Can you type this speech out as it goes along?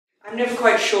I'm never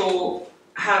quite sure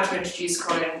how to introduce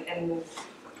Colin: an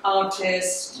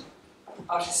artist,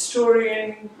 art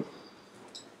historian,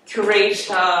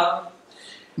 curator,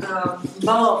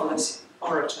 marvellous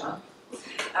orator,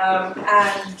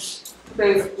 and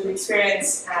both with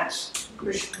experience at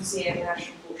British Museum and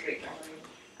National Portrait Gallery.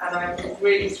 And I'm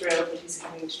really thrilled that he's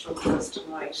coming to talk to us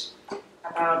tonight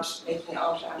about making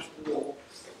art out of war.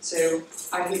 So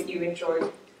I hope you enjoy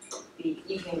the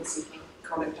evening this evening.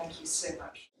 Colin, thank you so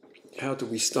much. How do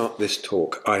we start this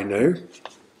talk? I know.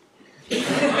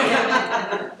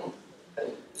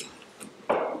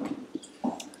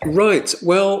 Right,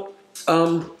 well,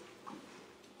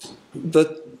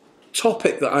 the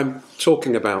topic that I'm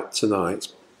talking about tonight,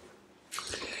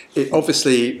 it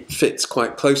obviously fits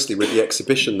quite closely with the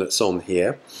exhibition that's on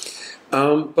here,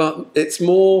 but it's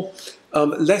more,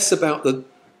 less about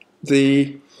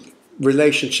the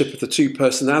relationship of the two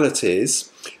personalities,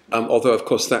 although of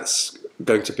course that's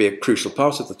going to be a crucial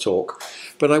part of the talk,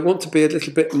 but I want to be a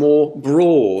little bit more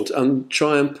broad and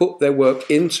try and put their work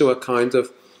into a kind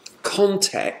of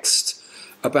context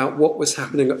about what was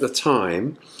happening at the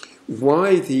time,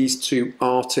 why these two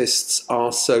artists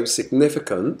are so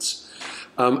significant,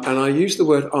 and I use the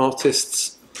word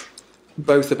artists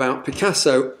both about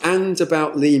Picasso and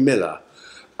about Lee Miller,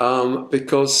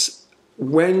 because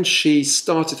when she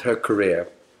started her career,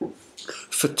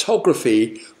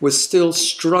 photography was still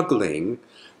struggling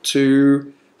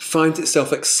to find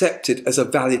itself accepted as a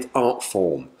valid art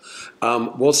form.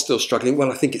 Was still struggling.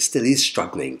 Well, I think it still is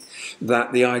struggling.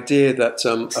 That the idea that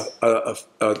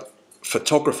a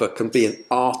photographer can be an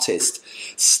artist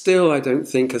still, I don't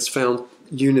think, has found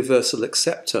universal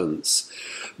acceptance.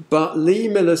 But Lee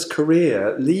Miller's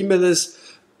career, Lee Miller's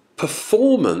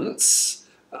performance,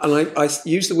 and I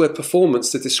use the word performance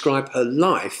to describe her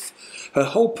life, her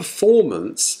whole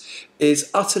performance is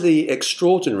utterly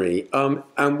extraordinary,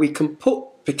 and we can put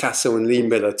Picasso and Lee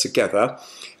Miller together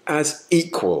as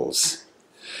equals.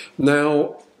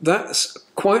 Now, that's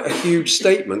quite a huge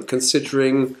statement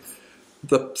considering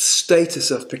the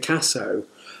status of Picasso,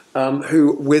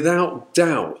 who without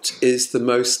doubt is the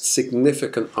most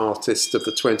significant artist of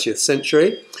the 20th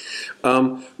century.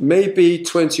 Maybe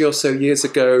 20 or so years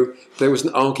ago, there was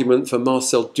an argument for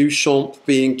Marcel Duchamp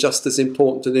being just as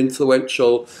important and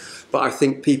influential, but I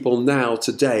think people now,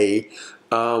 today,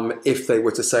 if they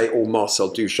were to say, oh, Marcel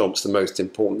Duchamp's the most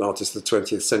important artist of the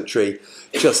 20th century,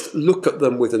 just look at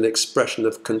them with an expression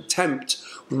of contempt,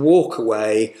 walk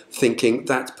away thinking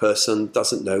that person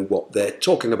doesn't know what they're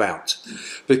talking about.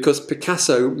 Because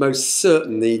Picasso most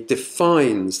certainly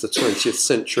defines the 20th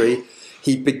century.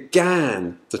 He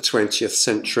began the 20th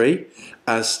century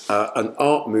as an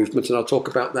art movement, and I'll talk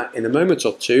about that in a moment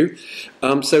or two.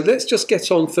 So let's just get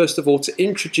on, first of all, to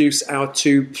introduce our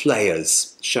two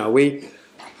players, shall we?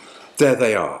 There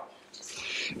they are.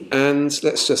 And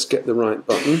let's just get the right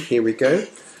button. Here we go.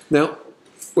 Now,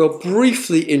 we'll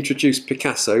briefly introduce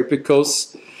Picasso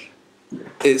because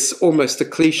it's almost a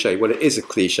cliche. Well, it is a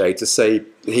cliche to say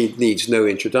he needs no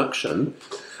introduction.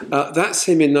 That's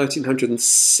him in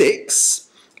 1906,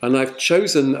 and I've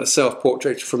chosen a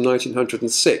self-portrait from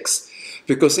 1906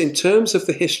 because in terms of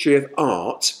the history of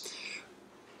art,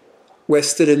 we're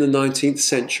still in the 19th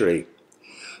century.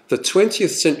 The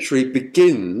 20th century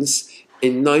begins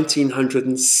in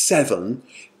 1907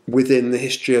 within the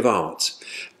history of art,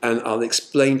 and I'll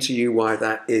explain to you why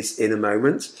that is in a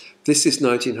moment. This is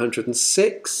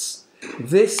 1906.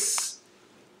 This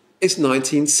is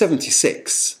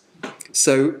 1976.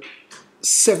 So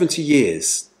 70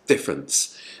 years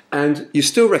difference. And you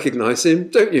still recognise him,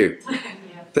 don't you? Yeah.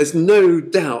 There's no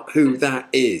doubt who that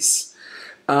is.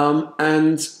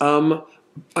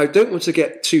 I don't want to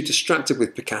get too distracted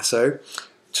with Picasso.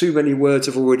 Too many words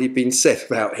have already been said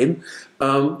about him,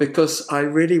 because I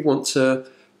really want to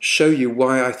show you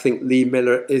why I think Lee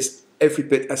Miller is every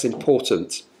bit as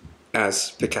important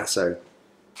as Picasso.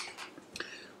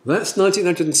 That's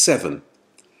 1907,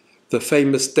 the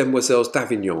famous Demoiselles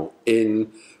d'Avignon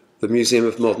in the Museum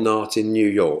of Modern Art in New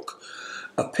York.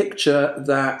 A picture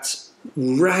that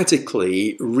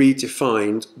radically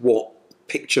redefined what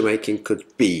picture making could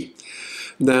be.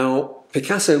 Now,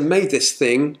 Picasso made this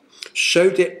thing,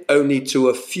 showed it only to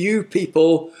a few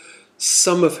people,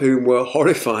 some of whom were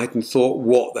horrified and thought,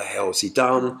 what the hell's he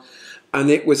done?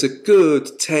 And it was a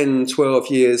good 10,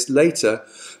 12 years later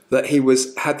that he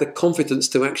had the confidence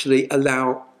to actually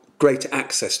allow greater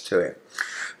access to it.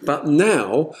 But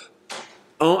now,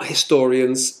 art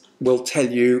historians will tell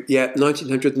you, yeah,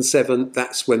 1907,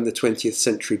 that's when the 20th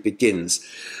century begins.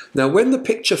 Now, when the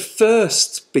picture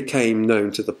first became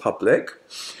known to the public,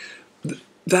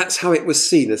 that's how it was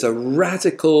seen, as a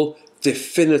radical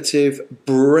definitive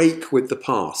break with the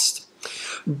past.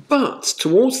 But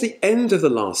towards the end of the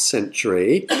last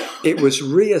century, it was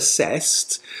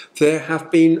reassessed. There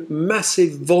have been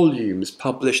massive volumes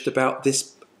published about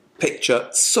this picture,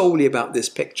 solely about this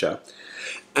picture.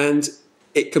 And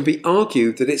it can be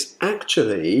argued that it's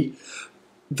actually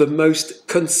the most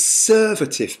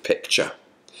conservative picture,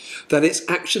 that it's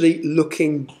actually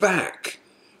looking back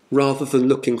rather than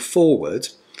looking forward.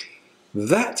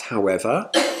 That,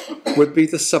 however, would be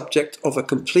the subject of a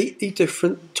completely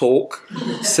different talk,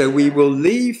 so we will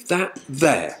leave that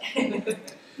there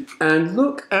and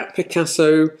look at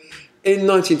Picasso in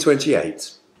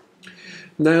 1928.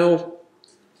 Now,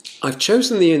 I've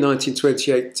chosen the year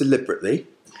 1928 deliberately,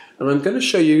 and I'm going to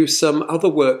show you some other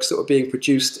works that were being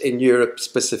produced in Europe,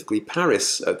 specifically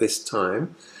Paris at this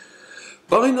time.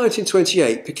 By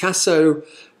 1928, Picasso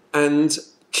and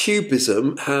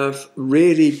Cubism have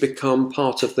really become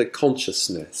part of the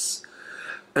consciousness.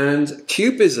 And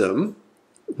Cubism,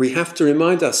 we have to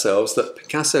remind ourselves that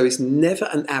Picasso is never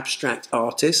an abstract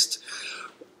artist.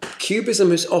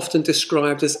 Cubism is often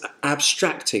described as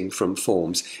abstracting from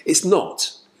forms. It's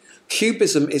not.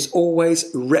 Cubism is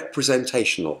always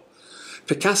representational.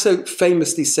 Picasso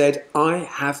famously said, "I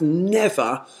have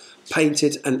never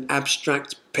painted an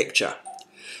abstract picture."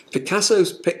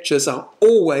 Picasso's pictures are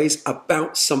always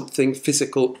about something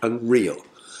physical and real.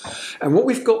 And what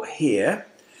we've got here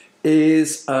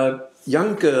is a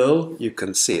young girl. You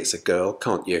can see it's a girl,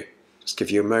 can't you? Just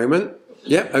give you a moment.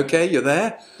 Yeah, okay, you're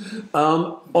there.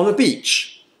 On a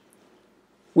beach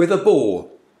with a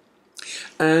ball.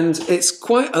 And it's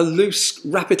quite a loose,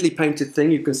 rapidly painted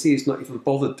thing. You can see he's not even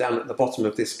bothered down at the bottom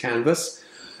of this canvas.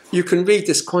 You can read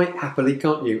this quite happily,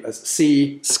 can't you, as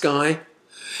sea, sky.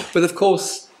 But of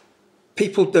course,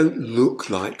 people don't look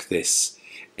like this.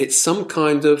 It's some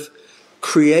kind of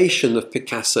creation of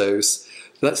Picasso's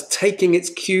that's taking its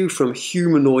cue from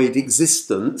humanoid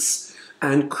existence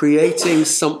and creating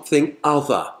something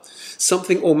other,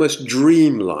 something almost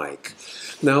dreamlike.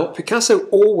 Now, Picasso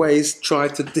always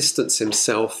tried to distance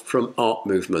himself from art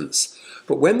movements,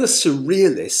 but when the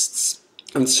Surrealists,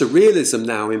 and Surrealism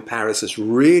now in Paris has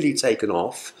really taken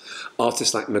off,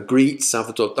 artists like Magritte,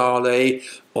 Salvador Dali,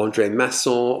 André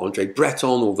Masson, André Breton,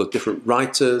 all the different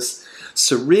writers.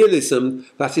 Surrealism,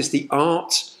 that is the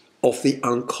art of the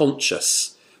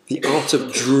unconscious, the art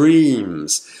of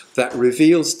dreams that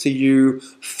reveals to you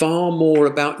far more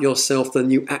about yourself than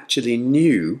you actually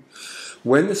knew.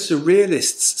 When the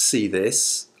Surrealists see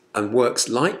this, and works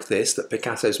like this that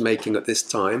Picasso's making at this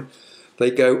time,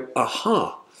 they go,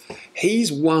 aha,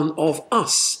 he's one of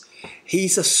us.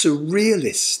 He's a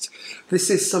surrealist. This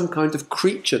is some kind of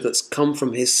creature that's come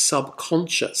from his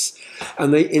subconscious.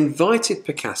 And they invited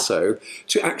Picasso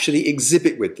to actually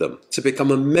exhibit with them, to become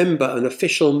a member, an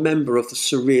official member of the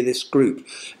surrealist group.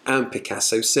 And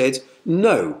Picasso said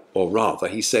no, or rather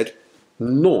he said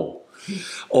non.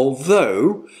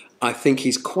 Although I think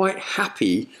he's quite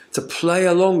happy to play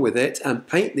along with it and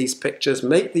paint these pictures,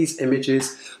 make these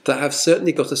images that have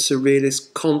certainly got a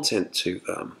surrealist content to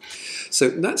them. So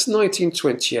that's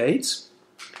 1928.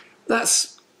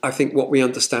 That's, I think, what we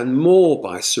understand more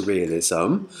by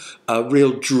surrealism, a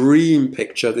real dream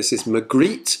picture. This is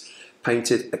Magritte,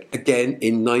 painted again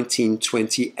in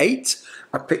 1928,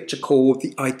 a picture called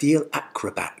The Ideal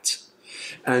Acrobat.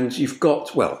 And you've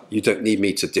got, well, you don't need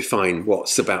me to define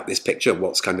what's about this picture,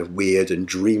 what's kind of weird and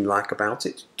dreamlike about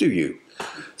it, do you?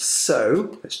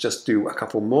 So, let's just do a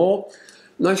couple more.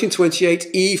 1928,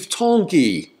 Yves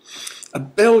Tanguy, a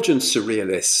Belgian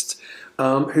surrealist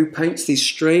who paints these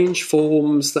strange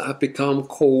forms that have become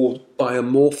called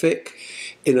biomorphic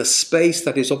in a space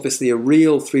that is obviously a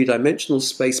real three-dimensional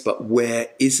space, but where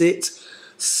is it?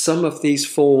 Some of these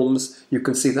forms, you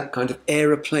can see that kind of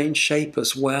aeroplane shape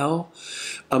as well.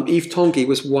 Yves Tanguy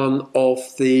was one of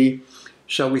the,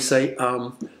 shall we say,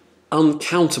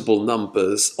 uncountable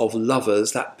numbers of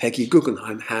lovers that Peggy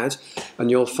Guggenheim had, and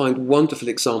you'll find wonderful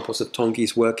examples of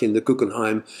Tanguy's work in the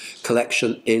Guggenheim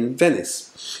collection in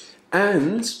Venice.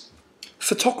 And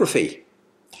photography.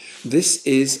 This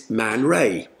is Man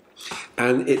Ray,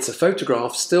 and it's a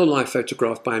photograph, still life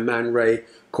photograph by Man Ray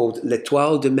called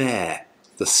L'Étoile de Mer,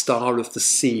 the Star of the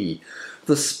Sea.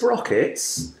 The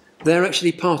sprockets, they're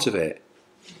actually part of it.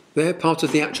 They're part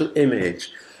of the actual image.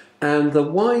 And the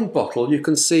wine bottle, you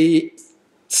can see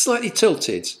slightly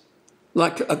tilted,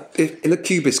 like in a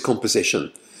cubist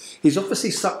composition. He's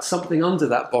obviously sucked something under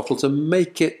that bottle to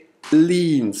make it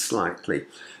lean slightly.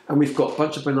 And we've got a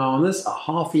bunch of bananas, a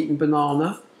half-eaten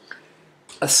banana,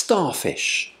 a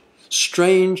starfish,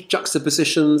 strange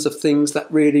juxtapositions of things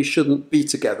that really shouldn't be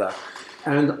together.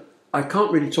 And I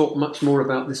can't really talk much more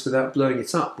about this without blowing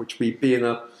it up, which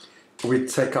would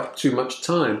take up too much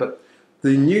time. But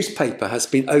the newspaper has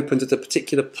been opened at a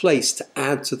particular place to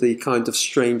add to the kind of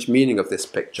strange meaning of this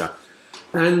picture.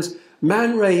 And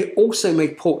Man Ray also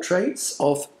made portraits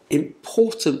of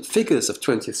important figures of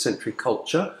 20th century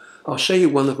culture. I'll show you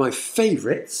one of my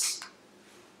favourites.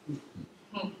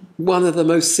 One of the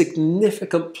most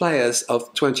significant players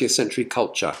of 20th century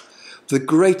culture. The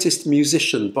greatest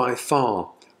musician by far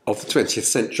of the 20th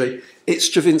century. It's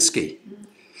Stravinsky.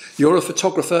 You're a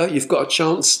photographer, you've got a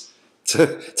chance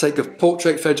to take a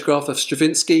portrait photograph of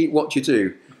Stravinsky. What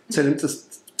do? Tell him to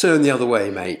turn the other way,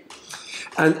 mate.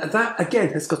 And that, again,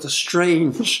 has got a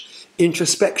strange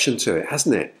introspection to it,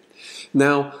 hasn't it?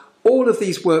 Now, all of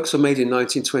these works were made in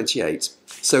 1928.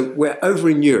 So we're over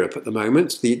in Europe at the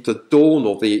moment, the dawn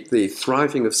or the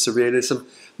thriving of surrealism.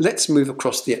 Let's move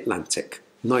across the Atlantic.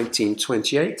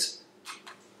 1928.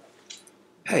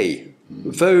 Hey,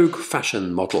 Vogue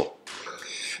fashion model.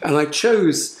 And I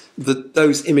chose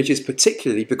those images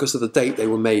particularly because of the date they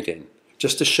were made in,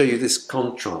 just to show you this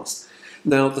contrast.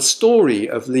 Now, the story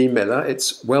of Lee Miller,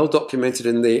 it's well documented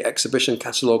in the exhibition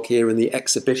catalogue here in the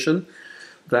exhibition,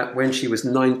 that when she was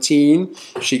 19,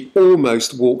 she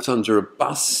almost walked under a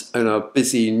bus in a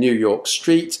busy New York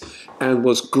street and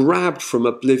was grabbed from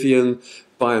oblivion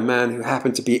by a man who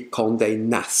happened to be Condé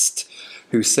Nast,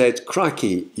 who said,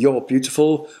 "Crikey, you're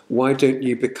beautiful, why don't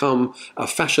you become a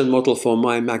fashion model for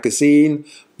my magazine,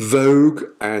 Vogue?"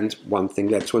 And one thing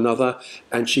led to another,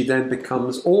 and she then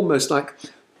becomes almost like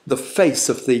the face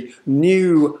of the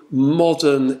new,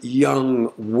 modern,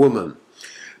 young woman.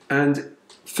 And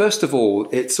first of all,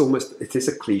 it is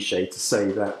a cliche to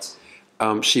say that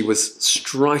she was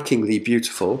strikingly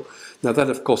beautiful. Now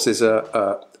that, of course, is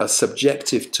a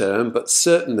subjective term, but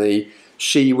certainly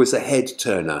she was a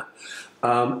head-turner.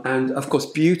 And, of course,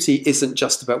 beauty isn't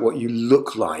just about what you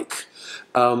look like.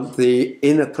 The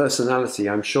inner personality,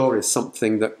 I'm sure, is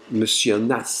something that Monsieur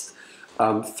Nast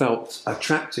felt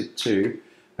attracted to.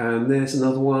 And there's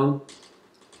another one.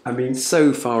 I mean,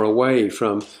 so far away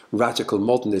from radical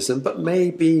modernism, but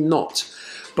maybe not.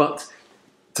 But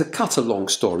to cut a long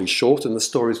story short, and the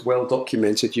story is well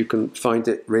documented, you can find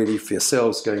it really for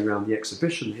yourselves going around the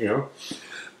exhibition here,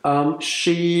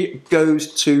 she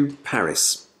goes to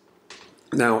Paris.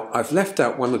 Now, I've left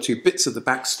out one or two bits of the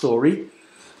backstory.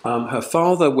 Her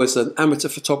father was an amateur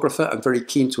photographer and very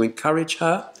keen to encourage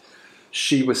her.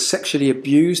 She was sexually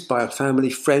abused by a family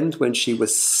friend when she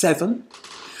was 7,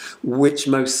 which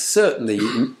most certainly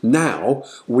now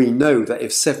we know that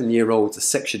if 7-year-olds are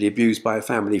sexually abused by a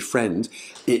family friend,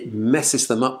 it messes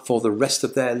them up for the rest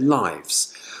of their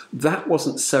lives. That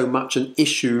wasn't so much an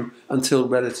issue until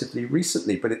relatively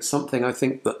recently, but it's something I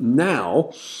think that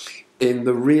now, in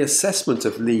the reassessment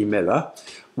of Lee Miller,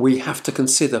 we have to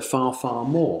consider far, far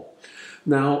more.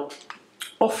 Now,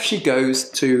 off she goes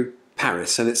to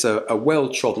Paris, and it's a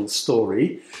well-trodden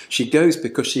story. She goes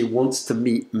because she wants to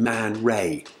meet Man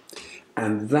Ray,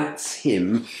 and that's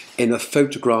him in a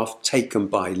photograph taken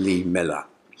by Lee Miller.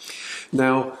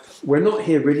 Now, we're not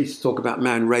here really to talk about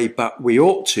Man Ray, but we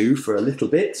ought to for a little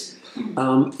bit,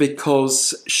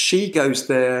 because she goes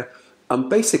there and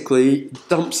basically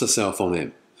dumps herself on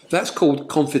him. That's called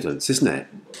confidence, isn't it?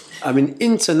 I mean,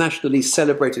 internationally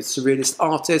celebrated surrealist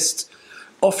artist.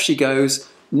 Off she goes,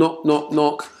 knock, knock,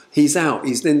 knock. He's out.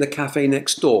 He's in the cafe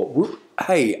next door.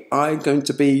 Hey, I'm going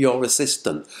to be your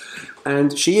assistant.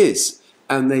 And she is.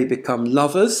 And they become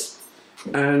lovers.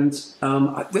 And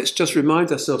let's just remind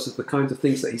ourselves of the kind of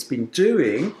things that he's been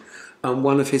doing.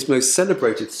 One of his most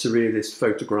celebrated surrealist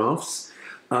photographs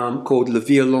called Le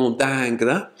Violon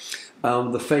d'Ingres.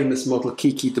 The famous model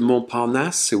Kiki de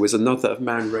Montparnasse, who was another of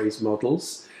Man Ray's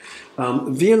models.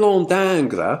 Violon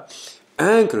d'Ingres,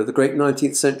 Ingres, the great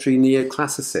 19th century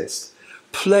neoclassicist,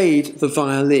 played the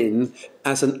violin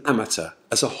as an amateur,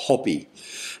 as a hobby.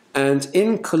 And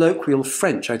in colloquial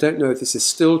French, I don't know if this is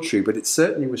still true, but it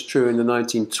certainly was true in the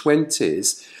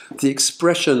 1920s, the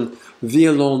expression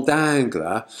violon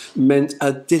d'Ingres meant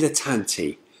a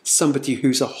dilettante, somebody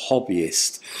who's a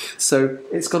hobbyist. So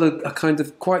it's got a kind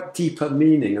of quite deeper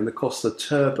meaning, and of course the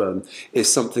turban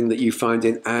is something that you find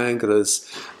in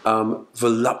Ingres'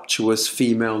 voluptuous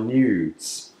female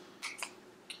nudes.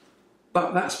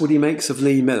 But that's what he makes of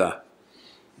Lee Miller.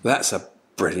 That's a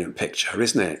brilliant picture,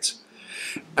 isn't it?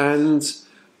 And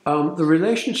the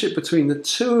relationship between the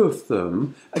two of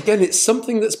them, again, it's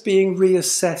something that's being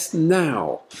reassessed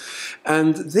now.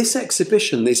 And this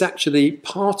exhibition is actually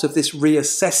part of this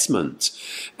reassessment.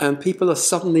 And people are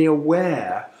suddenly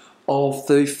aware of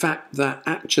the fact that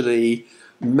actually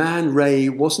Man Ray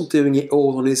wasn't doing it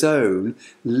all on his own.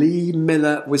 Lee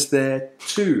Miller was there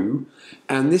too.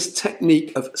 And this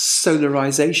technique of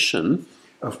solarization,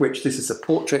 of which this is a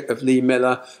portrait of Lee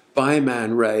Miller by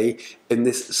Man Ray in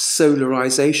this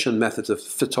solarization method of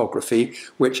photography,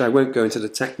 which I won't go into the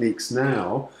techniques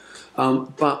now,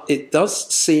 but it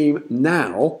does seem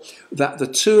now that the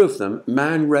two of them,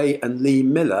 Man Ray and Lee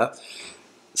Miller,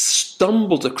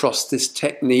 stumbled across this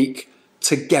technique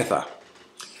together.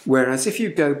 Whereas if you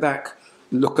go back,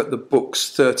 look at the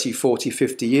books 30, 40,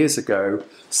 50 years ago,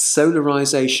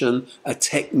 solarization, a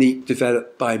technique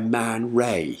developed by Man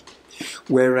Ray.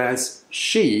 Whereas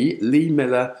she, Lee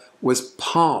Miller, was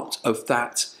part of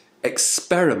that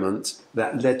experiment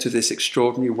that led to this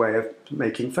extraordinary way of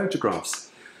making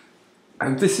photographs.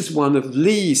 And this is one of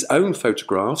Lee's own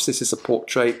photographs. This is a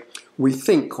portrait, we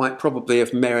think quite probably,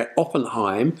 of Merritt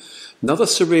Oppenheim, another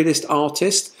surrealist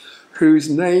artist whose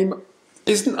name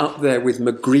isn't up there with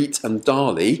Magritte and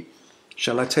Dali.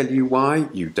 Shall I tell you why?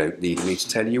 You don't need me to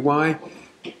tell you why.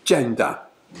 Gender,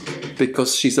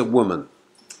 because she's a woman.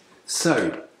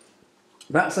 So,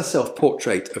 that's a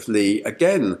self-portrait of Lee,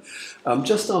 again,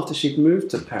 just after she'd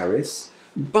moved to Paris,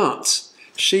 but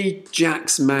she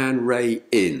jacks Man Ray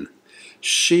in.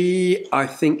 She, I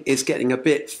think, is getting a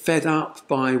bit fed up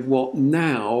by what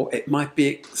now, it might be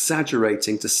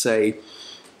exaggerating to say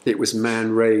it was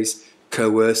Man Ray's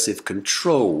coercive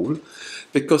control,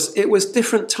 because it was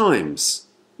different times.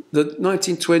 The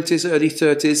 1920s, early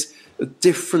 30s,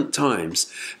 different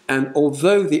times. And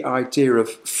although the idea of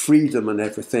freedom and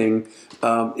everything,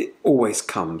 it always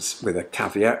comes with a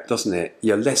caveat, doesn't it?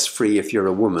 You're less free if you're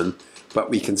a woman, but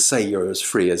we can say you're as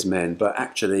free as men, but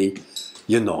actually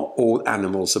you're not. All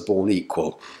animals are born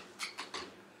equal.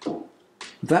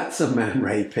 That's a Man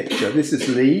Ray picture. This is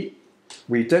Lee.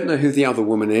 We don't know who the other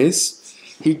woman is.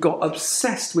 He got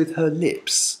obsessed with her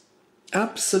lips.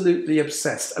 Absolutely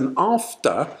obsessed. And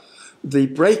after the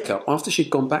breakup, after she'd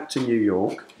gone back to New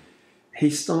York, he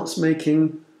starts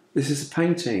making, this is a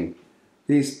painting,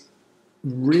 these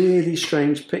really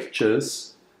strange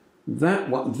pictures.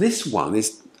 This one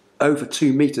is over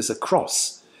 2 meters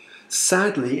across.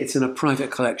 Sadly, it's in a private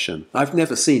collection. I've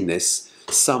never seen this.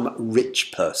 Some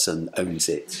rich person owns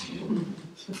it.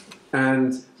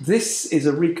 And this is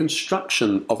a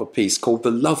reconstruction of a piece called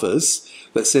The Lovers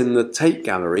that's in the Tate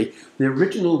Gallery. The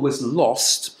original was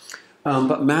lost,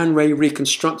 but Man Ray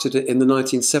reconstructed it in the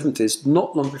 1970s,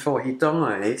 not long before he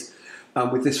died,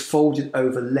 with this folded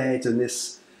over lead and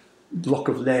this block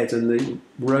of lead and the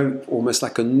rope almost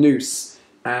like a noose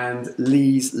and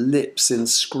Lee's lips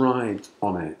inscribed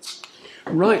on it.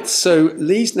 Right, so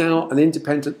Lee's now an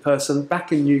independent person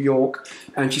back in New York,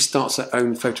 and she starts her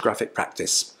own photographic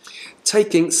practice,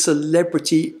 taking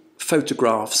celebrity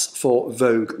photographs for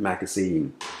Vogue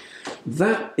magazine.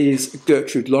 That is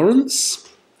Gertrude Lawrence.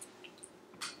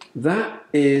 That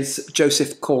is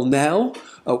Joseph Cornell,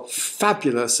 a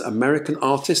fabulous American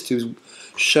artist whose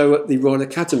show at the Royal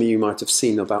Academy you might have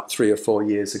seen about 3 or 4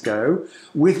 years ago,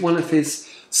 with one of his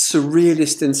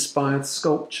surrealist-inspired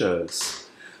sculptures.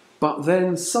 But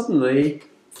then suddenly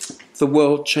the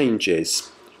world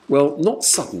changes. Well, not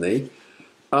suddenly.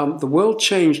 The world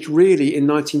changed really in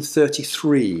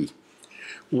 1933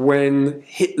 when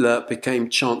Hitler became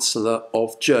Chancellor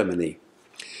of Germany.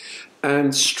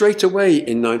 And straight away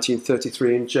in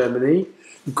 1933 in Germany,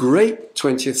 great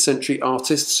 20th century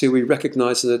artists who we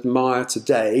recognise and admire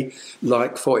today,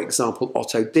 like, for example,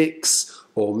 Otto Dix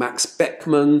or Max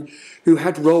Beckmann, who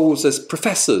had roles as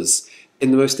professors in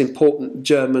the most important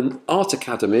German art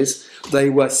academies, they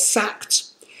were sacked.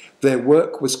 Their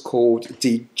work was called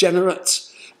Degenerate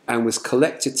and was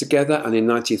collected together. And in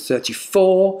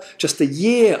 1934, just a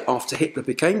year after Hitler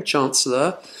became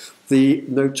Chancellor, the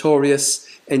notorious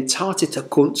Entartete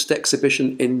Kunst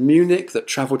exhibition in Munich that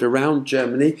travelled around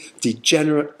Germany,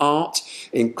 degenerate art,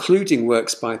 including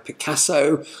works by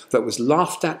Picasso, that was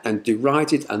laughed at and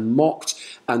derided and mocked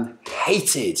and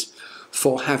hated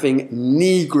for having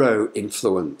Negro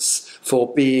influence,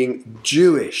 for being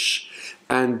Jewish.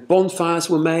 And bonfires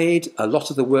were made, a lot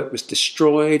of the work was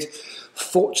destroyed.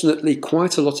 Fortunately,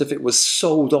 quite a lot of it was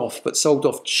sold off, but sold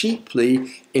off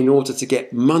cheaply in order to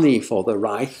get money for the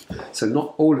Reich. So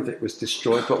not all of it was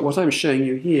destroyed, but what I'm showing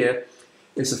you here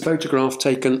is a photograph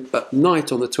taken at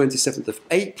night on the 27th of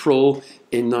April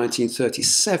in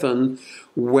 1937,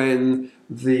 when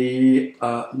the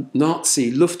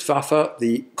Nazi Luftwaffe,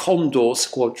 the Condor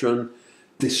Squadron,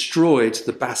 destroyed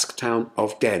the Basque town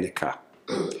of Guernica.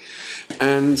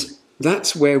 And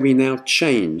that's where we now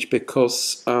change,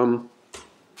 because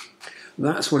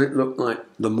that's what it looked like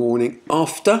the morning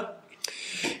after.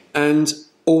 And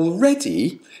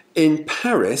already in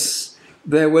Paris,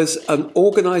 there was an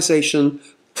organisation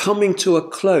coming to a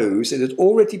close. It had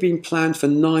already been planned for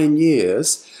 9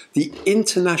 years, the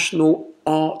International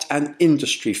Art and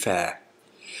Industry Fair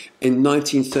in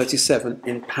 1937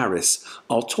 in Paris.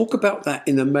 I'll talk about that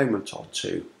in a moment or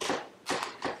two.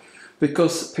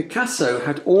 Because Picasso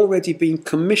had already been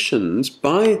commissioned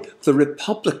by the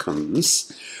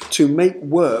Republicans to make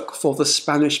work for the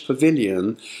Spanish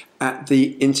Pavilion at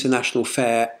the International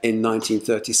Fair in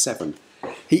 1937.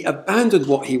 He abandoned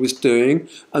what he was doing,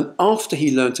 and after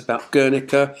he learnt about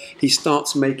Guernica, he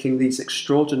starts making these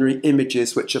extraordinary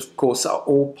images, which of course are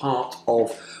all part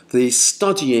of the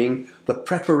studying, the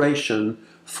preparation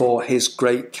for his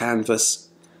great canvas,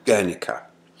 Guernica.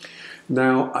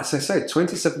 Now, as I said,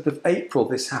 27th of April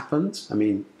this happened. I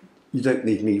mean, you don't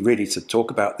need me really to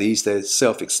talk about these. They're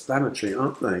self-explanatory,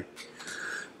 aren't they?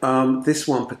 This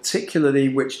one particularly,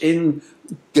 which in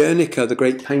Guernica, the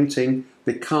great painting,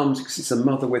 becomes, because it's a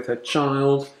mother with her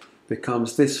child,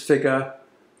 becomes this figure,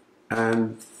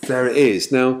 and there it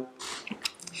is. Now,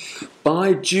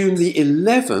 by June the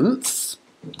 11th,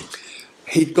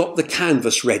 he'd got the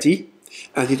canvas ready,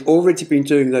 and he'd already been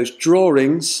doing those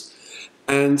drawings,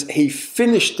 and he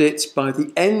finished it by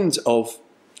the end of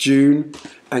June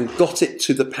and got it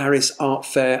to the Paris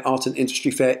Art and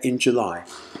Industry Fair in July.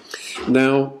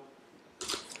 Now,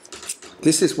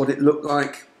 this is what it looked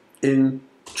like in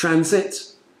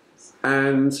transit,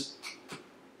 and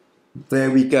there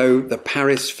we go, the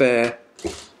Paris Fair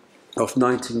of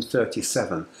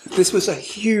 1937. This was a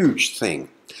huge thing.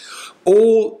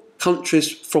 All countries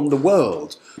from the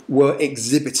world were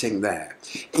exhibiting there,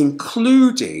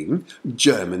 including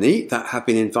Germany, that had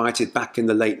been invited back in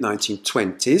the late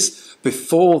 1920s,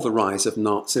 before the rise of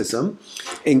Nazism,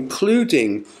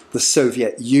 including the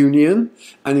Soviet Union,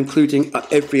 and including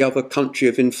every other country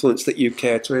of influence that you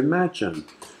care to imagine.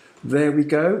 There we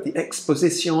go, the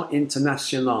Exposition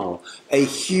Internationale, a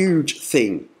huge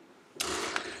thing.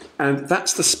 And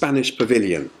that's the Spanish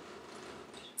Pavilion.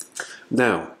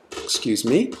 Now, excuse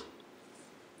me.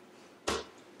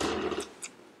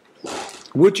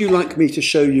 Would you like me to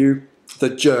show you the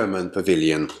German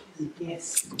Pavilion?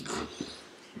 Yes.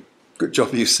 Good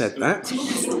job you said that.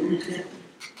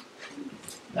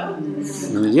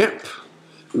 Yep.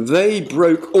 They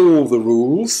broke all the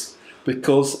rules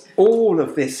because all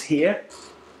of this here,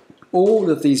 all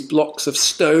of these blocks of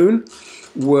stone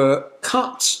were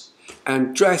cut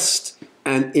and dressed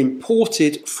and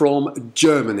imported from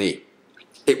Germany.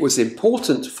 It was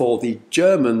important for the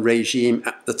German regime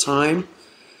at the time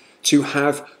to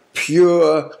have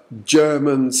pure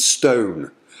German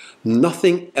stone.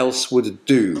 Nothing else would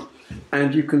do.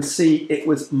 And you can see it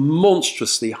was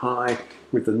monstrously high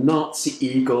with the Nazi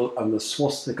eagle and the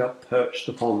swastika perched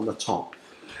upon the top.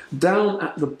 Down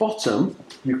at the bottom,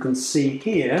 you can see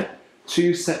here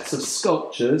two sets of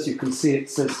sculptures. You can see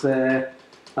it says there,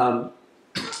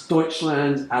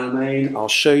 Deutschland, Allemagne. I'll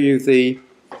show you the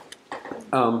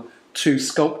two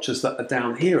sculptures that are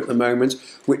down here at the moment,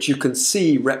 which you can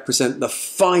see represent the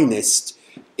finest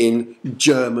in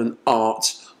German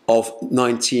art of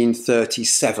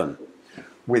 1937,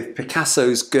 with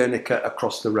Picasso's Guernica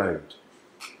across the road.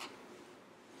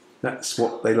 That's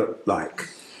what they look like.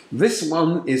 This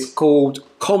one is called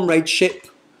Comradeship.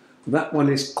 That one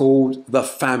is called The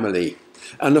Family.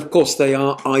 And of course they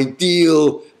are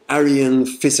ideal Aryan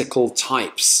physical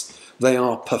types. They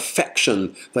are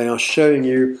perfection. They are showing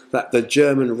you that the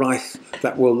German Reich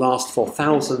that will last for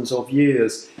thousands of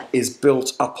years is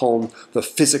built upon the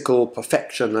physical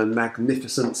perfection and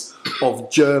magnificence of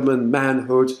German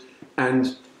manhood,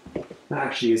 and that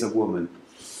actually is a woman.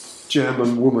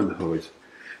 German womanhood.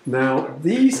 Now,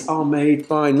 these are made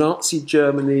by Nazi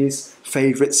Germany's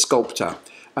favourite sculptor,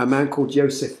 a man called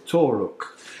Josef Toruk.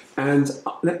 And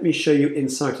let me show you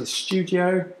inside his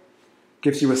studio.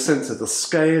 Gives you a sense of the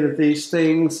scale of these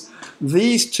things.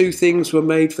 These two things were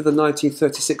made for the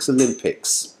 1936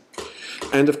 Olympics.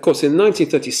 And of course in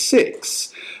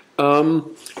 1936,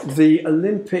 the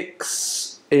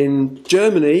Olympics in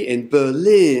Germany, in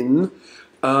Berlin,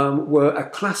 were a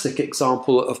classic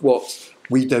example of what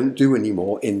we don't do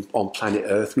anymore on planet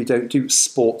Earth. We don't do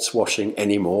sports washing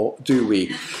anymore, do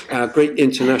we? Our great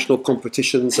international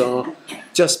competitions are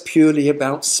just purely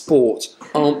about sport,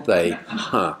 aren't they?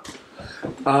 Huh.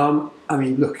 I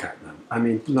mean, look at them. I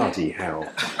mean, bloody hell.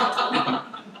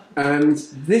 And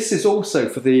this is also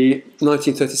for the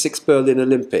 1936 Berlin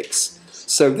Olympics.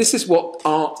 So this is what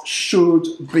art should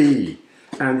be.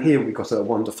 And here we've got a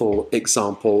wonderful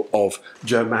example of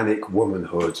Germanic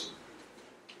womanhood.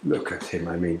 Look at him,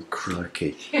 I mean,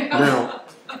 crikey. Now,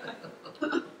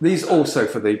 These also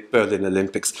for the Berlin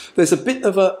Olympics. There's a bit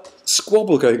of a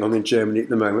squabble going on in Germany at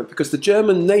the moment because the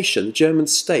German nation, the German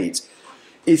state,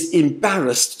 is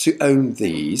embarrassed to own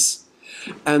these.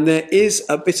 And there is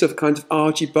a bit of kind of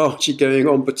argy-bargy going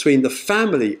on between the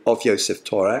family of Josef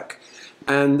Torak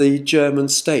and the German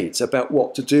state about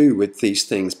what to do with these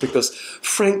things because,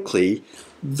 frankly,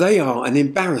 they are an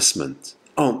embarrassment,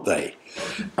 aren't they?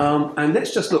 And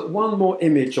let's just look one more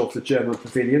image of the German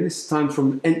pavilion, this time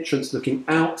from entrance looking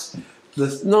out.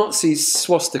 The Nazi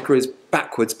swastika is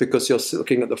backwards because you're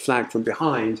looking at the flag from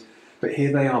behind, but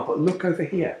here they are. But look over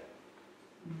here.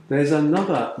 There's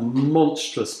another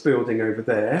monstrous building over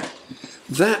there.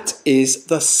 That is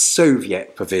the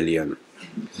Soviet pavilion.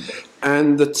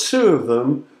 And the two of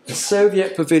them, the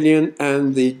Soviet pavilion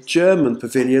and the German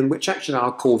pavilion, which actually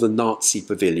I'll call the Nazi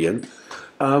pavilion,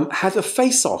 had a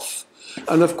face-off.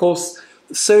 And of course,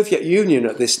 the Soviet Union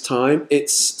at this time,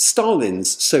 it's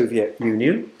Stalin's Soviet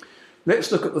Union.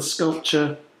 Let's look at the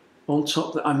sculpture on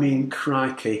top. I mean,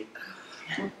 crikey.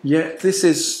 Yeah, this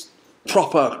is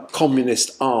proper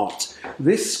communist art.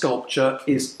 This sculpture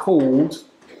is called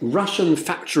Russian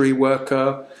Factory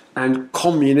Worker and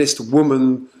Communist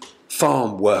Woman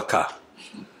Farm Worker.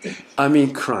 I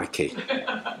mean, crikey.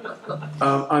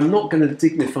 I'm not going to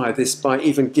dignify this by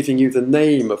even giving you the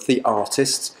name of the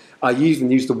artist. I even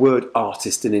use the word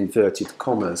artist in inverted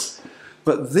commas.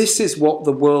 But this is what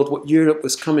the world, what Europe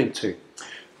was coming to.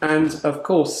 And of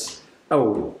course,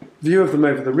 view of them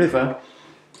over the river,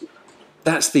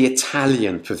 that's the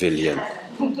Italian pavilion.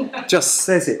 Just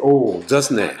says it all,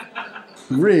 doesn't it?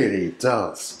 Really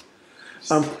does.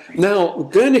 Now,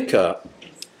 Guernica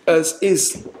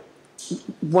is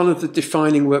one of the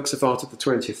defining works of art of the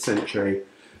 20th century.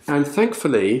 And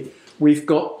thankfully, we've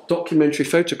got documentary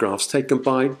photographs taken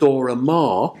by Dora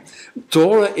Maar.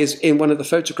 Dora is in one of the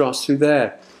photographs through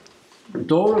there.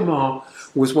 Dora Maar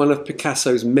was one of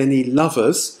Picasso's many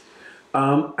lovers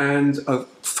and an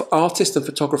artist and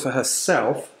photographer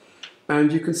herself.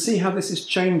 And you can see how this is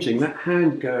changing. That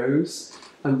hand goes,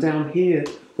 and down here,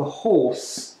 the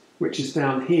horse, which is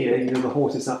down here, you know, the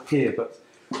horse is up here, but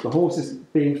the horse is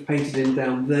being painted in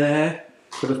down there.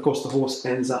 But of course, the horse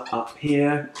ends up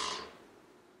here.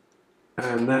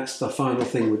 And that's the final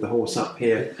thing with the horse up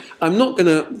here. I'm not going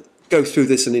to go through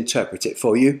this and interpret it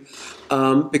for you,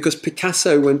 because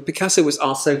Picasso, when Picasso was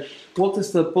asked, so what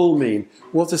does the bull mean?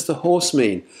 What does the horse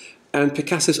mean? And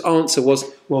Picasso's answer was,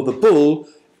 well, the bull,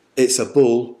 it's a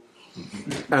bull,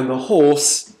 and the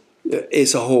horse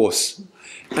is a horse.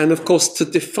 And of course,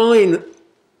 to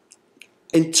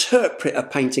interpret a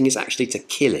painting is actually to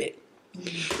kill it.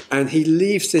 And he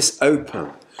leaves this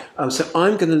open. So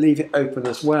I'm going to leave it open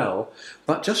as well.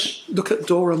 But just look at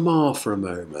Dora Maar for a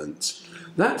moment.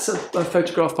 That's a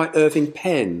photograph by Irving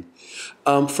Penn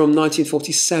from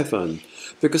 1947.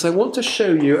 Because I want to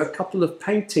show you a couple of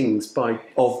paintings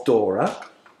of Dora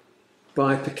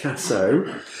by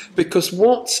Picasso. Because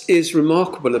what is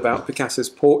remarkable about Picasso's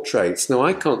portraits, now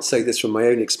I can't say this from my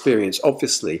own experience,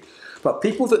 obviously, but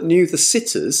people that knew the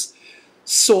sitters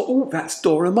saw, oh, that's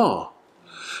Dora Maar.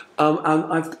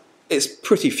 It's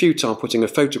pretty futile putting a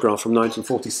photograph from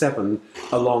 1947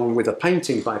 along with a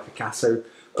painting by Picasso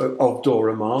of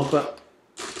Dora Maar, but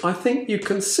I think you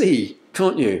can see,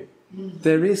 can't you?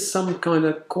 There is some kind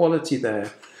of quality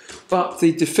there. But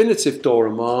the definitive Dora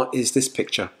Maar is this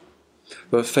picture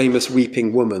of a famous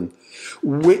weeping woman,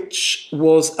 which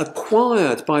was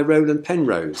acquired by Roland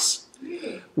Penrose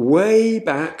way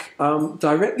back,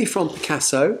 directly from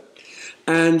Picasso,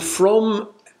 and from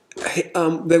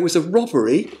there was a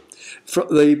robbery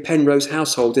from the Penrose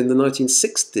household in the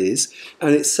 1960s,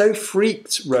 and it so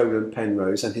freaked Roland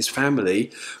Penrose and his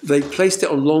family, they placed it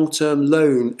on long-term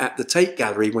loan at the Tate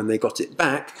Gallery when they got it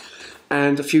back,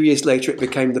 and a few years later it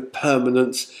became the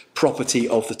permanent property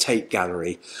of the Tate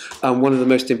Gallery, one of the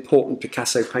most important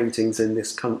Picasso paintings in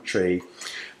this country.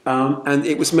 And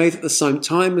it was made at the same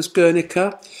time as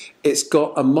Guernica. It's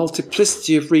got a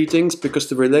multiplicity of readings because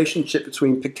the relationship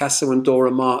between Picasso and Dora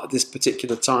Maar at this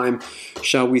particular time,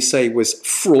 shall we say, was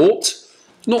fraught.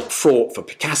 Not fraught for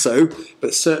Picasso,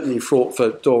 but certainly fraught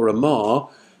for Dora Maar,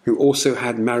 who also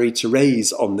had Marie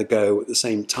Therese on the go at the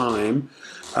same time,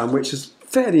 which is a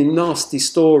fairly nasty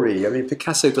story. I mean,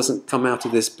 Picasso doesn't come out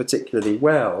of this particularly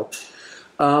well.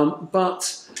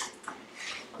 But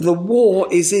the war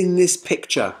is in this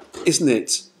picture, isn't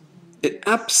it? It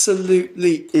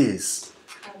absolutely is.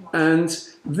 And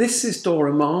this is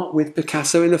Dora Maar with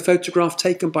Picasso in a photograph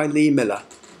taken by Lee Miller.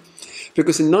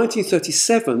 Because in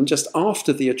 1937, just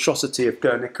after the atrocity of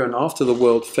Guernica and after the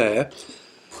World Fair,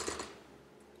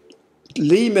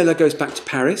 Lee Miller goes back to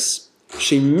Paris.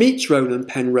 She meets Roland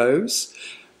Penrose.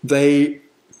 They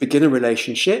begin a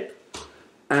relationship,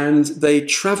 and they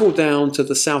travel down to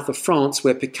the south of France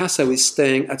where Picasso is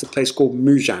staying at a place called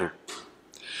Mougins.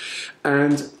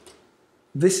 And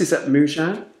this is at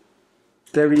Mougins.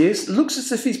 There he is. Looks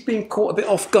as if he's been caught a bit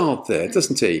off guard there,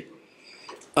 doesn't he?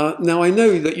 Now, I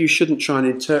know that you shouldn't try and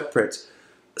interpret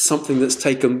something that's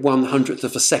taken 1/100th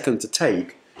of a second to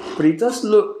take, but he does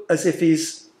look as if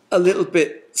he's a little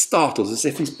bit startled, as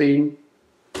if he's been,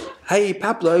 hey,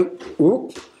 Pablo,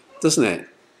 whoop, doesn't it?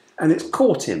 And it's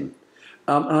caught him.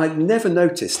 And I'd never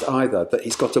noticed either that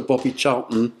he's got a Bobby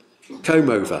Charlton comb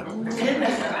over.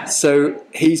 So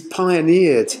he's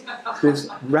pioneered this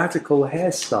radical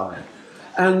hairstyle.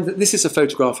 And this is a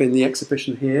photograph in the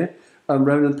exhibition here,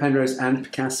 Roland Penrose and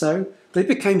Picasso. They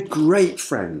became great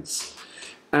friends.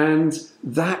 And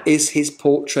that is his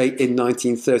portrait in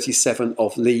 1937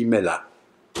 of Lee Miller.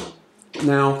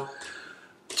 Now,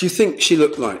 do you think she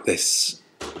looked like this?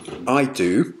 I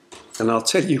do, and I'll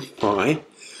tell you why.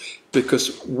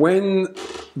 Because when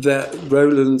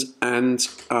Roland and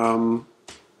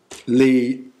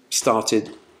Lee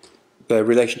started their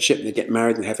relationship, and they get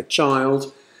married and have a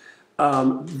child,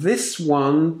 this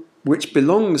one, which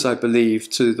belongs, I believe,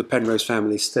 to the Penrose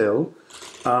family still,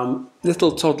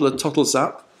 little toddler toddles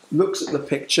up, looks at the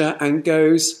picture and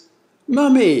goes,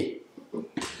 "Mummy!"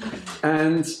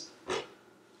 And,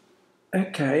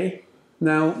 okay,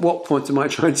 now what point am I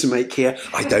trying to make here?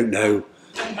 I don't know.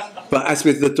 But as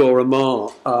with the Dora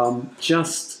Maar,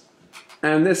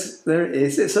 and there it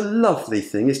is. It's a lovely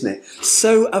thing, isn't it?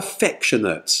 So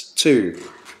affectionate, too.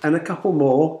 And a couple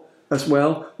more as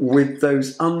well, with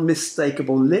those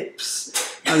unmistakable lips.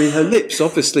 I mean, her lips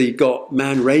obviously got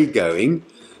Man Ray going.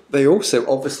 They also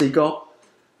obviously got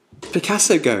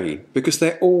Picasso going, because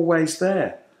they're always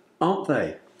there, aren't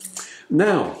they?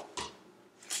 Now,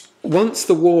 once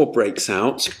the war breaks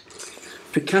out,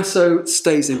 Picasso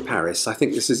stays in Paris. I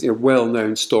think this is a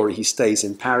well-known story. He stays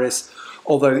in Paris,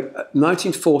 although in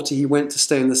 1940 he went to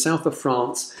stay in the south of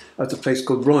France at a place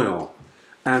called Royan.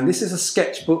 And this is a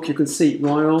sketchbook. You can see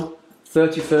Royan,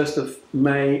 31st of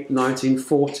May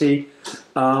 1940,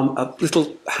 a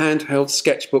little handheld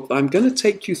sketchbook. I'm going to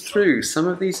take you through some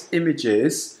of these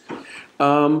images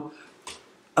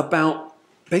about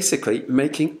basically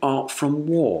making art from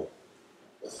war.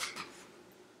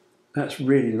 That's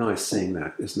really nice seeing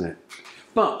that, isn't it?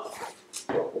 But,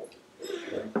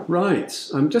 right,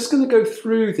 I'm just going to go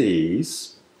through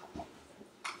these.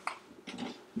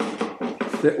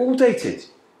 They're all dated.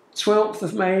 12th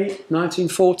of May,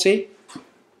 1940.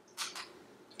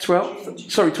 12th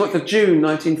of June,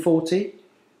 1940.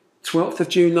 12th of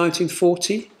June,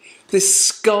 1940. This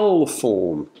skull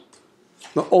form.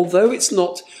 Now, although it's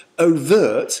not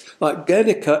overt, like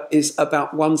Guernica is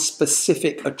about one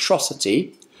specific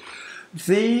atrocity,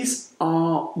 these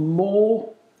are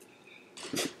more,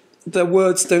 the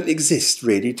words don't exist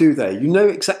really, do they? You know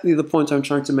exactly the point I'm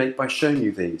trying to make by showing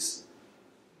you these.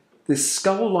 This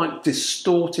skull-like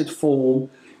distorted form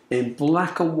in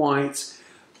black and white,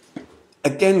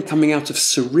 again coming out of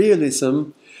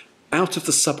surrealism, out of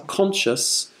the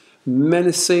subconscious,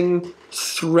 menacing,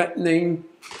 threatening,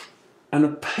 and a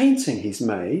painting he's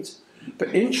made.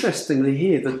 But interestingly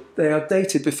here, that they are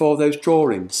dated before those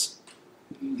drawings.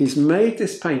 He's made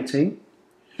this painting,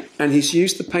 and he's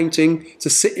used the painting to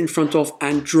sit in front of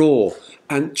and draw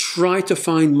and try to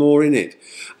find more in it.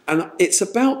 And it's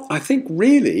about, I think,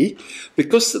 really,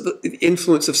 because the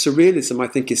influence of surrealism, I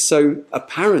think, is so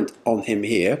apparent on him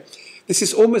here, this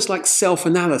is almost like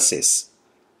self-analysis.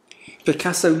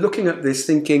 Picasso looking at this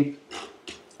thinking,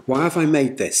 why have I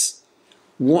made this?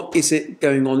 What is it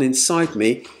going on inside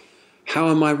me? How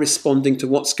am I responding to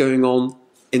what's going on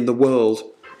in the world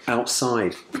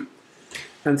outside?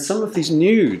 And some of these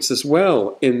nudes as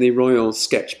well in the Royan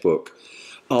sketchbook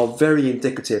are very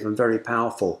indicative and very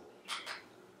powerful.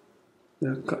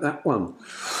 Now, got that one.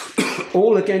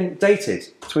 All again dated,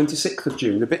 26th of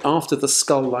June, a bit after the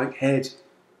skull-like head.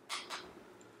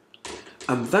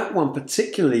 And that one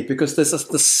particularly, because the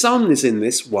sun is in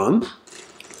this one,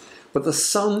 but the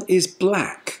sun is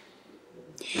black.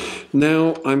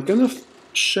 Now, I'm going to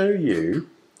show you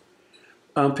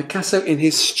Picasso in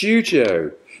his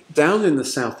studio down in the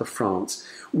south of France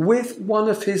with one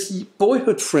of his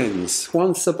boyhood friends,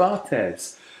 Juan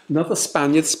Sabates, another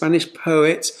Spaniard, Spanish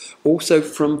poet, also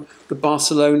from the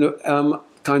Barcelona,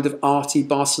 kind of arty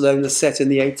Barcelona set in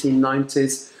the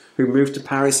 1890s, who moved to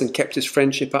Paris and kept his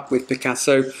friendship up with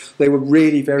Picasso. They were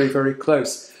really very, very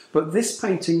close. But this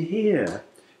painting here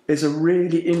is a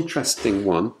really interesting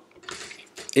one.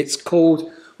 It's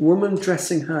called Woman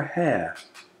Dressing Her Hair.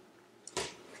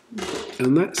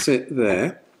 And that's it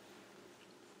there.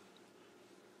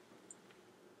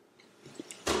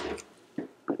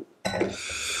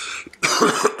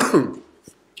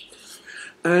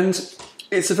 And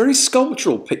it's a very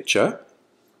sculptural picture,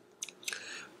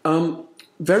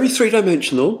 very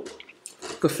three-dimensional.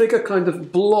 The figure kind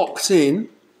of blocked in.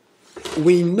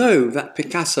 We know that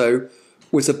Picasso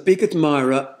was a big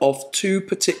admirer of two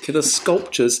particular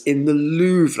sculptures in the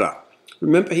Louvre.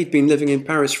 Remember, he'd been living in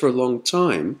Paris for a long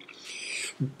time.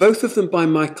 Both of them by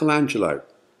Michelangelo.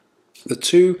 The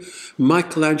two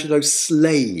Michelangelo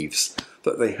slaves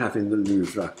that they have in the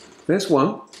Louvre. There's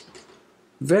one.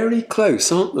 Very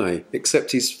close, aren't they?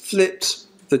 Except he's flipped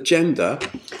the gender.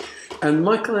 And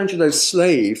Michelangelo's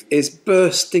slave is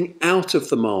bursting out of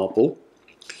the marble.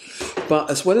 But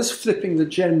as well as flipping the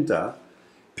gender,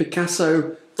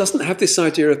 Picasso doesn't have this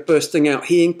idea of bursting out.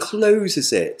 He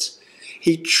encloses it.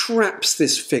 He traps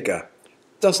this figure,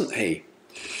 doesn't he?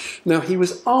 Now, he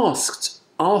was asked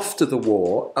after the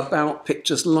war about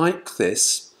pictures like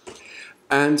this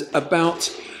and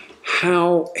about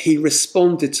how he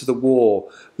responded to the war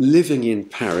living in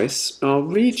Paris. I'll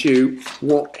read you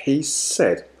what he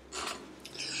said.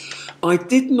 I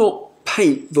did not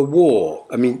paint the war.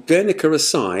 I mean, Guernica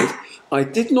aside, I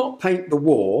did not paint the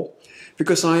war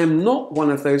because I am not one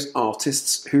of those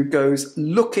artists who goes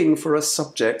looking for a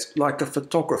subject like a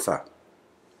photographer.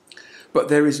 But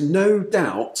there is no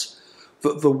doubt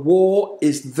that the war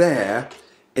is there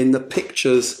in the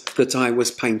pictures that I was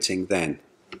painting then.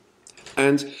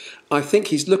 And I think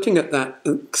he's looking at that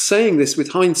and saying this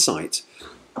with hindsight.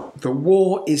 The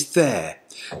war is there.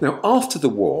 Now, after the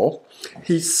war,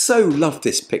 he so loved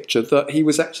this picture that he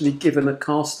was actually given a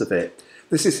cast of it.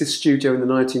 This is his studio in the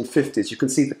 1950s. You can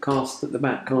see the cast at the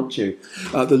back, can't you?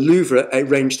 The Louvre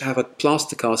arranged to have a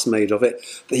plaster cast made of it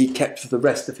that he kept for the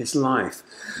rest of his life,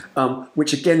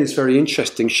 which again is very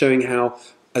interesting, showing how,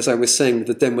 as I was saying with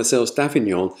the Demoiselles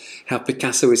d'Avignon, how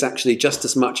Picasso is actually just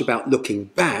as much about looking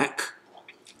back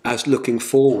as looking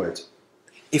forward,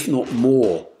 if not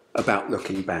more about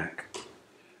looking back.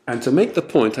 And to make the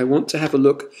point, I want to have a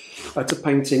look at a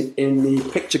painting in the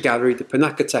picture gallery, the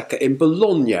Pinacoteca in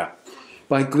Bologna,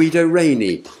 by Guido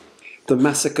Reni, The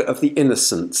Massacre of the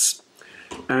Innocents.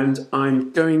 And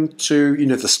I'm going to, you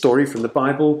know, the story from the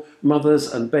Bible,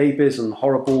 mothers and babies and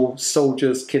horrible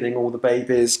soldiers killing all the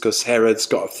babies because Herod's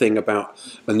got a thing about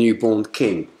a newborn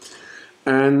king.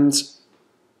 And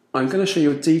I'm going to show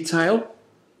you a detail.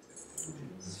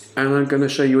 And I'm going to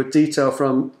show you a detail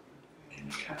from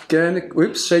Guernica.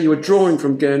 Oops, show you a drawing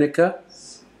from Guernica.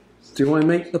 Do I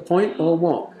make the point or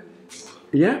what?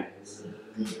 Yeah.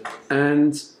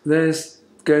 And there's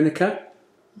Guernica.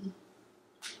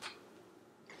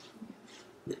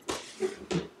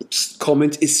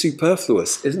 Comment is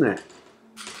superfluous, isn't it?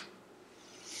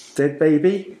 Dead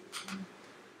baby.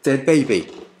 Dead baby.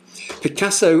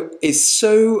 Picasso is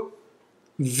so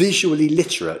visually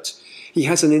literate. He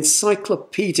has an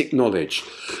encyclopedic knowledge.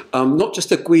 Not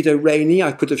just of Guido Reni,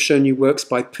 I could have shown you works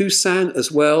by Poussin as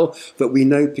well that we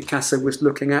know Picasso was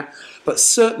looking at, but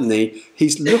certainly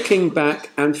he's looking back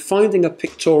and finding a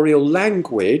pictorial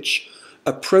language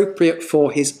appropriate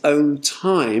for his own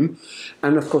time.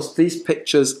 And of course, these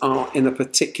pictures are in a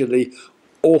particularly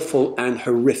awful and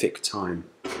horrific time.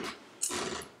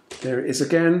 There it is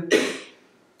again,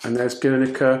 and there's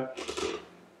Guernica.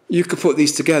 You could put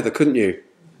these together, couldn't you?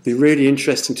 Be really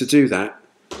interesting to do that.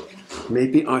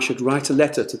 Maybe I should write a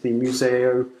letter to the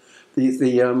Museo,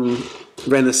 the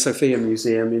Reina Sofia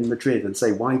Museum in Madrid and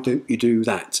say, why don't you do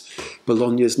that?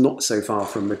 Bologna's not so far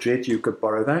from Madrid, you could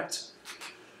borrow that.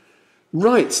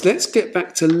 Right, let's get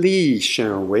back to Lee,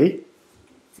 shall we?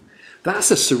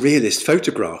 That's a surrealist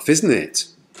photograph, isn't it?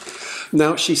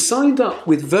 Now, she signed up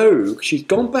with Vogue. She's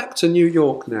gone back to New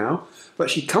York now. But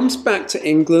she comes back to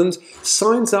England,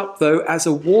 signs up, though, as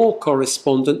a war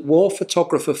correspondent, war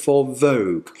photographer for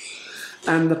Vogue.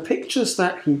 And the pictures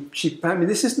that I mean,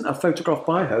 this isn't a photograph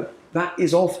by her, that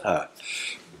is of her.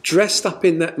 Dressed up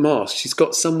in that mask, she's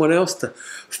got someone else to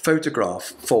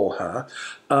photograph for her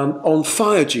on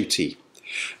fire duty.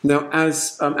 Now,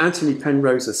 as Anthony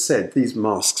Penrose has said, these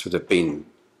masks would have been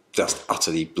just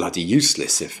utterly bloody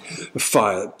useless if a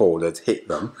fireball had hit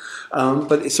them.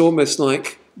 But it's almost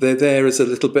like they're there as a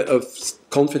little bit of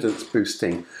confidence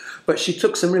boosting. But she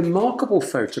took some remarkable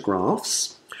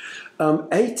photographs.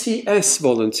 ATS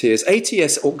volunteers,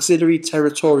 ATS Auxiliary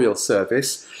Territorial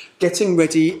Service, getting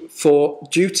ready for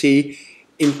duty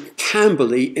in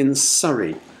Camberley in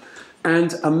Surrey.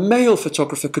 And a male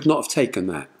photographer could not have taken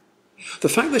that. The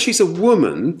fact that she's a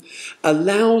woman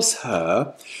allows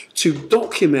her to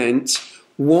document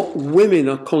what women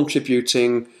are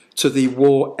contributing to the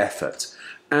war effort.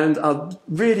 And a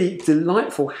really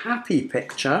delightful, happy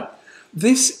picture.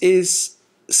 This is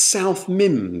South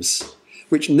Mimms.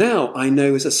 which now I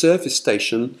know is a service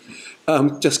station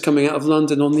just coming out of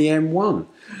London on the M1.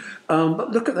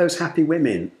 But look at those happy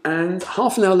women. And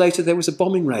half an hour later, there was a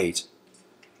bombing raid.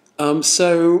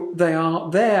 So they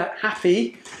are there,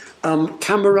 happy,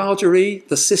 camaraderie,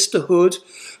 the sisterhood,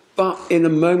 but in a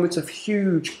moment of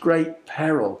huge, great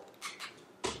peril.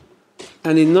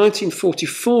 And in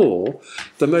 1944,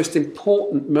 the most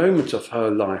important moment of her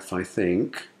life, I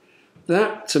think,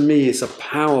 that to me is a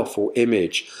powerful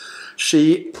image.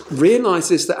 She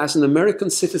realizes that as an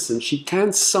American citizen, she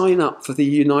can sign up for the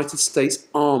United States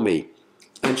Army,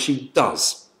 and she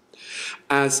does,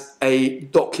 as a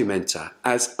documenter,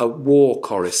 as a war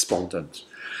correspondent.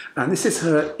 And this is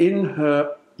her in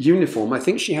her uniform. I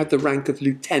think she had the rank of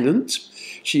lieutenant.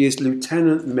 She is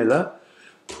Lieutenant Miller.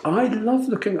 I love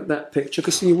looking at that picture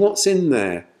because see what's in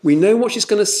there. We know what she's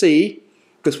going to see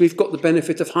because we've got the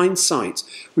benefit of hindsight.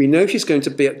 We know she's going to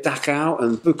be at Dachau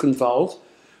and Buchenwald.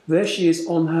 There she is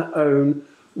on her own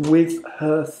with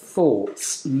her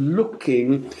thoughts,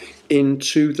 looking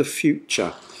into the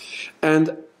future.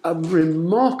 And a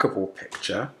remarkable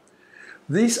picture.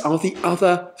 These are the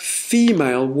other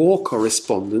female war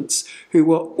correspondents who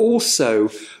were also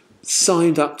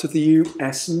signed up to the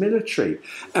US military.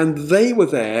 And they were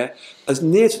there as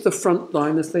near to the front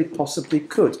line as they possibly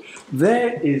could.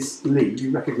 There is Lee,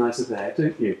 you recognise her there,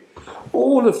 don't you?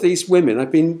 All of these women,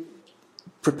 I've been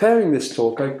preparing this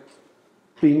talk, I've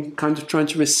been kind of trying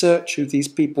to research who these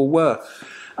people were.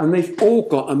 And they've all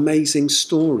got amazing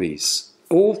stories,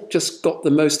 all just got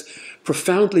the most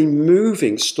profoundly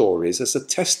moving stories as a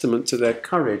testament to their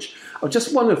courage. Oh,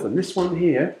 just one of them, this one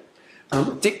here,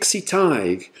 Dixie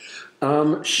Tighe.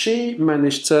 She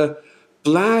managed to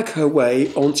blag her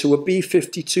way onto a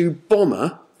B-52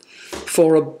 bomber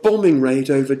for a bombing raid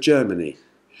over Germany.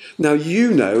 Now,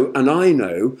 you know, and I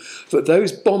know, that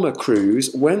those bomber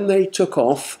crews, when they took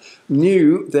off,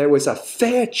 knew there was a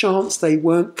fair chance they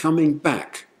weren't coming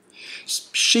back.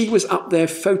 She was up there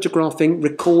photographing,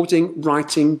 recording,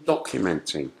 writing,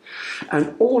 documenting.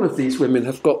 And all of these women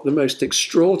have got the most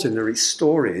extraordinary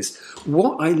stories.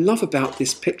 What I love about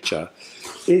this picture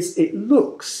is it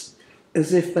looks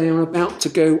as if they are about to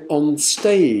go on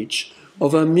stage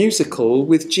of a musical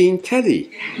with Gene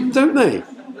Kelly, don't they?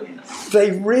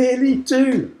 They really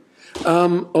do.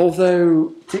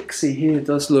 Although Dixie here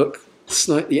does look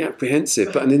slightly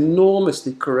apprehensive, but an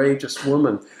enormously courageous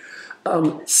woman.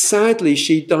 Sadly,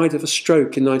 she died of a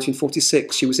stroke in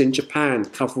 1946. She was in Japan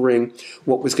covering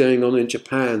what was going on in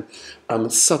Japan.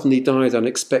 Suddenly died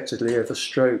unexpectedly of a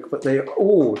stroke. But they are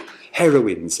all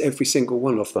heroines, every single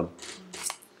one of them.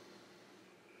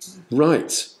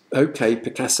 Right, okay,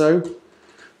 Picasso.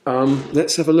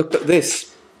 Let's have a look at this.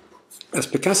 As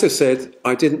Picasso said,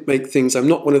 I didn't make things. I'm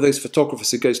not one of those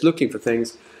photographers who goes looking for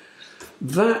things.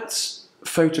 That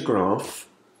photograph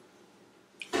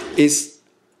is...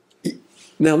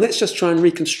 Now, let's just try and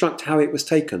reconstruct how it was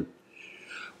taken.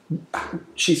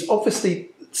 She's obviously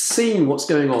seen what's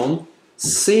going on,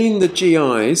 seen the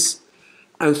GIs,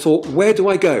 and thought, where do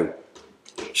I go?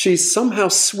 She's somehow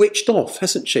switched off,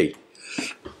 hasn't she?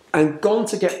 And gone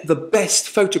to get the best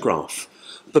photograph,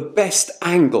 the best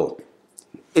angle.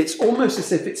 It's almost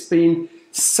as if it's been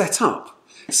set up,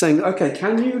 saying, okay,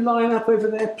 can you line up over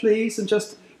there, please, and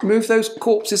just move those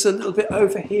corpses a little bit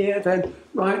over here, then,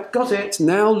 right, got it,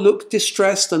 now look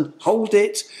distressed and hold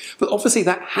it. But obviously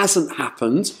that hasn't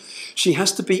happened. She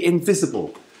has to be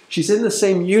invisible. She's in the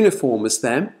same uniform as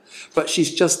them, but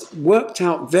she's just worked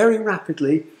out very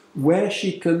rapidly where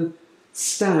she can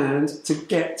stand to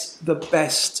get the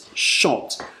best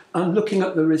shot. And looking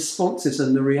at the responses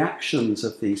and the reactions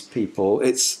of these people,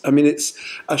 it's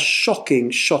a shocking,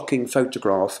 shocking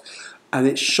photograph, and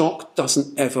its shock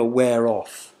doesn't ever wear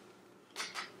off.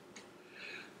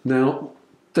 Now,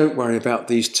 don't worry about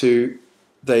these two.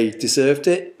 They deserved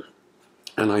it.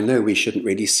 And I know we shouldn't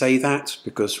really say that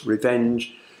because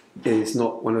revenge is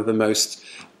not one of the most,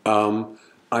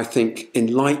 I think,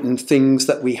 enlightened things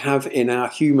that we have in our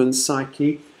human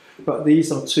psyche. But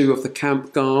these are two of the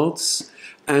camp guards.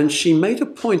 And she made a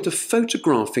point of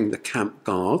photographing the camp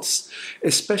guards,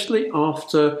 especially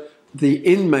after the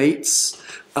inmates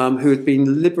who had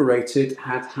been liberated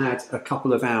had had a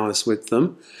couple of hours with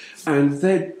them. And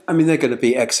they're going to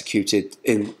be executed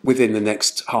within the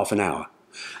next half an hour.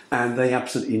 And they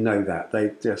absolutely know that.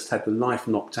 They just had the life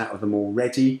knocked out of them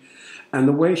already. And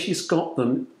the way she's got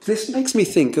them, this makes me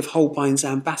think of Holbein's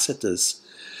Ambassadors.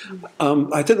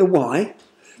 I don't know why.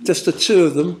 Just the two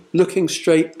of them looking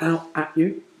straight out at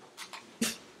you.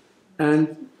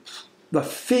 And the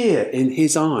fear in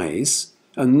his eyes,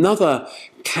 another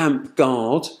camp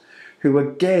guard who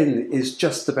again is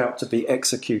just about to be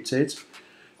executed.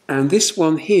 And this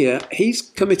one here, he's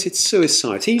committed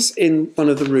suicide. He's in one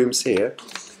of the rooms here.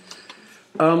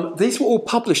 These were all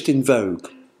published in Vogue.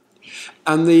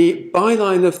 And the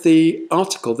byline of the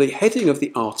article, the heading of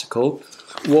the article,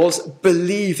 was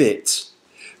 "Believe It."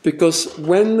 Because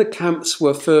when the camps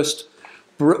were first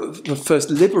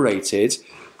liberated,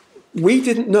 we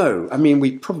didn't know. I mean,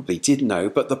 we probably did know,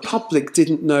 but the public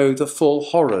didn't know the full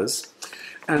horrors.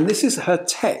 And this is her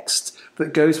text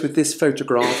that goes with this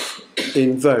photograph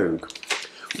in Vogue.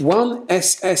 One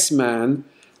SS man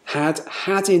had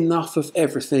had enough of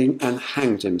everything and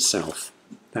hanged himself.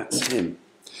 That's him.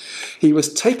 He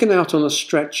was taken out on a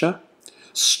stretcher,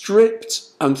 stripped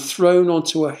and thrown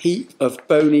onto a heap of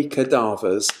bony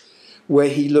cadavers, where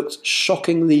he looked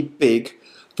shockingly big,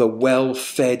 the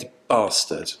well-fed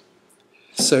bastard.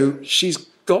 So she's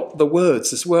got the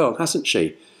words as well, hasn't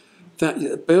she?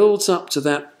 That builds up to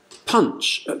that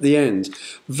punch at the end.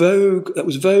 Vogue, that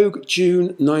was Vogue,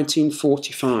 June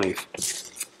 1945.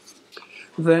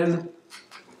 Then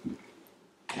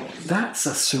that's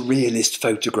a surrealist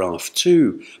photograph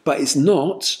too, but it's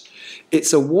not.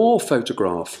 It's a war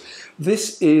photograph.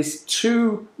 This is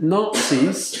two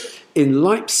Nazis in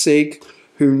Leipzig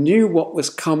who knew what was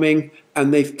coming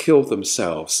and they've killed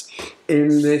themselves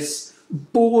in this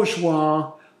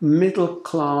bourgeois, middle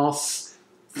class,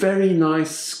 very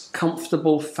nice,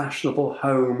 comfortable, fashionable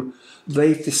home.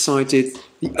 They've decided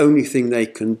the only thing they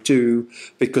can do,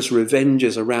 because revenge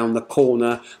is around the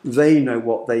corner, they know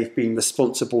what they've been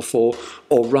responsible for,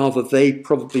 or rather they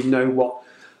probably know what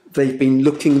they've been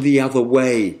looking the other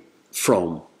way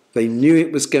from. They knew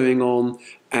it was going on,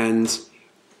 and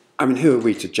I mean, who are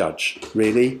we to judge,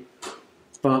 really?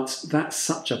 But that's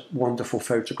such a wonderful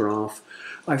photograph.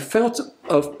 I thought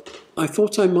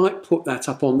I might put that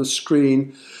up on the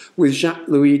screen with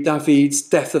Jacques-Louis David's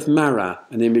Death of Marat,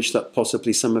 an image that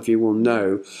possibly some of you will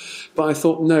know. But I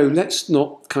thought, no, let's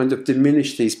not kind of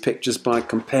diminish these pictures by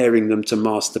comparing them to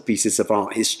masterpieces of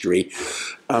art history,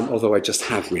 although I just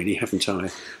have really, haven't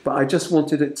I? But I just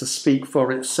wanted it to speak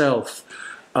for itself.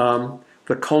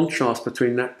 The contrast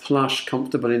between that plush,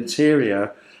 comfortable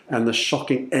interior and the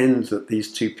shocking end that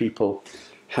these two people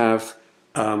have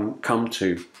come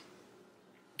to.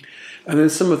 And then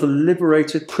some of the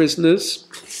liberated prisoners.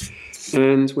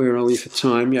 And where are we for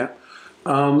time? Yeah.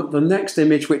 The next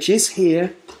image, which is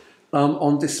here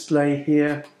on display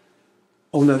here.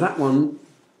 Oh no, that one,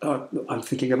 I'm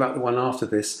thinking about the one after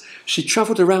this. She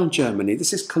travelled around Germany.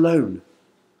 This is Cologne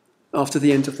after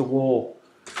the end of the war.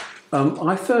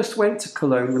 I first went to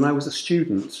Cologne when I was a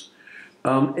student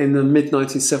in the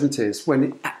mid-1970s,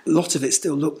 when a lot of it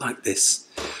still looked like this.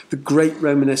 The great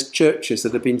Romanesque churches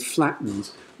that had been flattened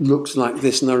looked like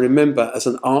this. And I remember as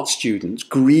an art student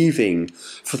grieving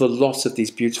for the loss of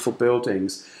these beautiful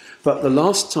buildings. But the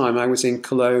last time I was in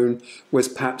Cologne was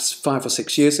perhaps 5 or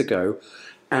 6 years ago.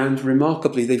 And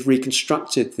remarkably, they've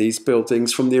reconstructed these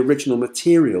buildings from the original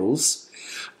materials,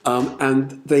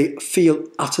 and they feel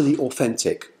utterly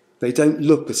authentic. They don't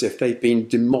look as if they've been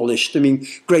demolished. I mean,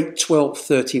 great 12th,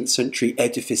 13th century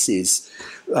edifices,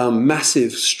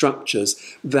 massive structures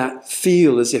that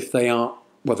feel as if they are,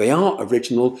 well, they are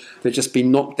original, they've just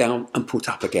been knocked down and put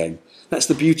up again. That's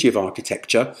the beauty of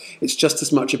architecture. It's just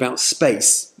as much about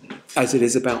space as it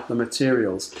is about the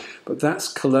materials. But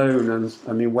that's Cologne, and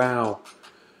I mean, wow.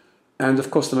 And of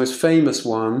course, the most famous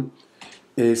one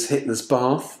is Hitler's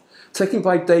Bath, taken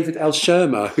by David L.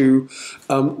 Schirmer, who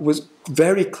was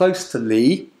very close to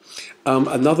Lee,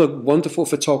 another wonderful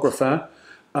photographer.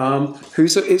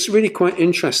 It's really quite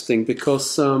interesting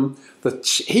because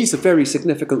he's a very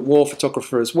significant war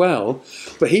photographer as well,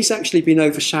 but he's actually been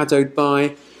overshadowed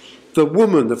by the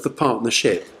woman of the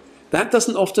partnership. That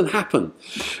doesn't often happen,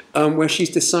 where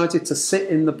she's decided to sit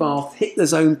in the bath,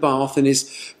 Hitler's own bath in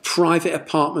his private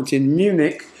apartment in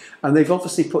Munich, and they've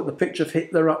obviously put the picture of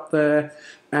Hitler up there,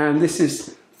 and this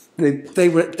is, they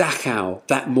were at Dachau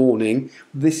that morning.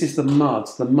 This is the mud,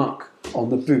 the muck on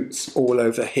the boots all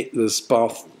over Hitler's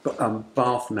bath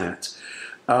mat.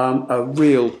 A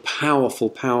real powerful,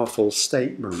 powerful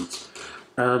statement.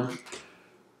 And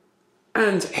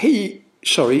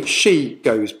she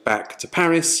goes back to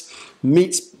Paris,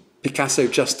 meets Picasso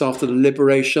just after the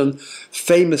liberation.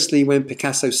 Famously, when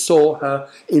Picasso saw her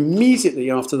immediately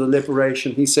after the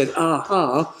liberation, he said,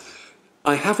 "Aha,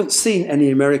 I haven't seen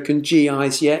any American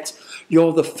GIs yet.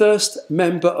 You're the first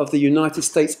member of the United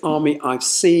States Army I've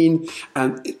seen,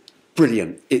 and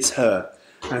brilliant, it's her."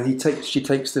 And she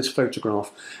takes this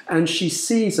photograph, and she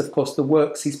sees, of course, the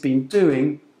works he's been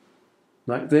doing,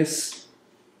 like this,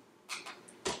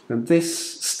 and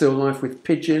this still life with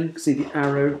pigeon. See the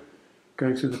arrow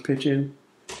going through the pigeon,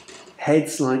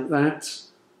 heads like that.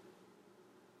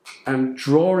 and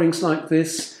drawings like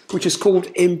this, which is called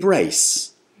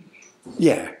Embrace.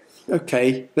 Yeah,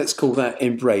 okay, let's call that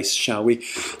Embrace, shall we?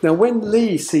 Now, when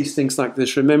Lee sees things like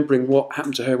this, remembering what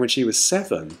happened to her when she was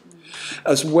 7,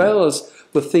 as well as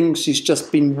the things she's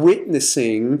just been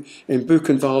witnessing in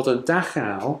Buchenwald and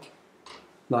Dachau,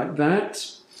 like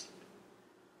that,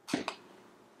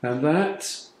 and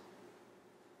that,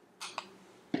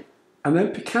 and then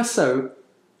Picasso,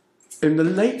 in the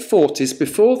late 40s,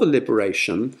 before the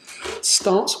liberation,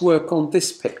 starts work on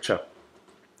this picture.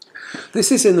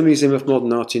 This is in the Museum of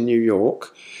Modern Art in New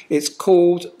York. It's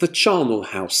called The Charnel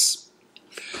House.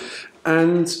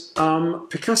 And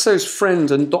Picasso's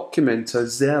friend and documenter,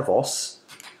 Zervos,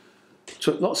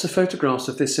 took lots of photographs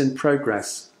of this in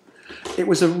progress. It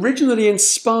was originally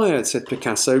inspired, said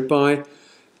Picasso, by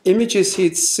images he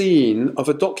had seen of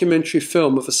a documentary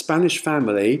film of a Spanish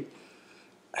family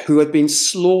who had been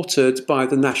slaughtered by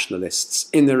the nationalists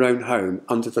in their own home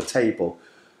under the table.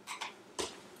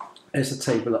 There's a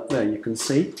table up there, you can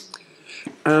see.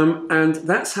 And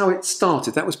that's how it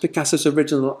started. That was Picasso's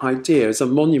original idea, as a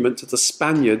monument to the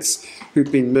Spaniards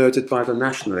who'd been murdered by the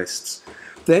nationalists.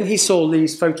 Then he saw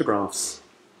Lee's photographs.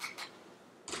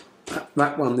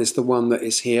 That one is the one that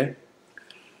is here.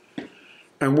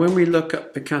 And when we look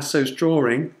at Picasso's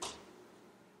drawing,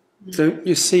 don't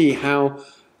you see how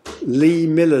Lee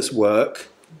Miller's work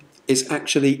is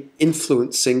actually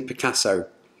influencing Picasso?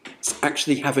 It's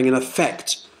actually having an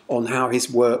effect on how his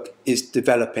work is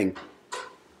developing.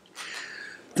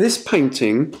 This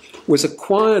painting was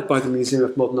acquired by the Museum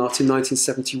of Modern Art in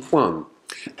 1971.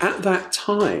 At that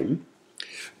time,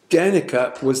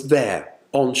 Guernica was there,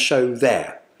 on show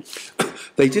there.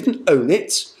 They didn't own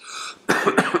it,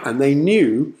 and they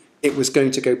knew it was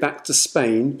going to go back to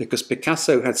Spain because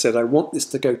Picasso had said, I want this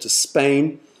to go to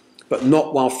Spain, but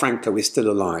not while Franco is still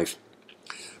alive.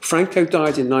 Franco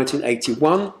died in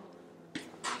 1981.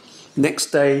 Next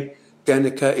day,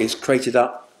 Guernica is crated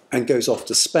up and goes off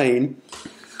to Spain.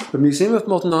 The Museum of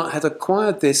Modern Art had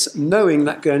acquired this knowing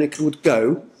that Guernica would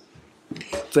go.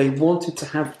 They wanted to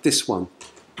have this one,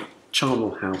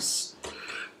 Charnel House.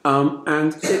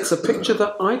 And it's a picture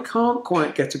that I can't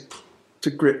quite get to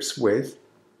grips with.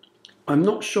 I'm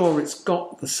not sure it's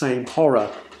got the same horror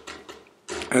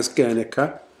as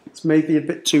Guernica. It's maybe a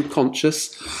bit too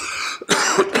conscious,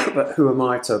 but who am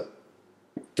I to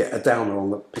get a downer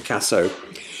on the Picasso?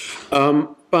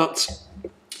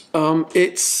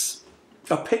 It's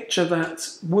a picture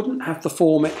that wouldn't have the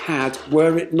form it had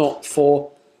were it not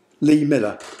for Lee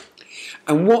Miller.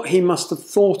 And what he must have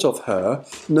thought of her,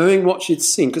 knowing what she'd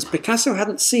seen, because Picasso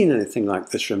hadn't seen anything like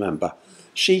this, remember.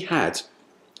 She had,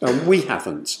 and we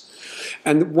haven't.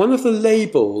 And one of the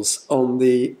labels on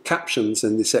the captions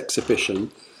in this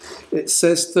exhibition, it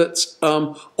says that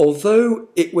although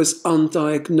it was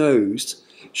undiagnosed,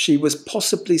 she was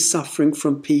possibly suffering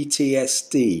from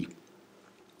PTSD.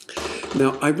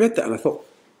 Now, I read that and I thought,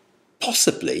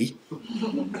 possibly?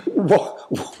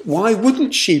 Why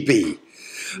wouldn't she be?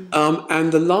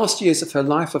 And the last years of her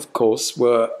life, of course,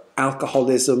 were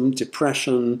alcoholism,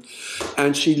 depression,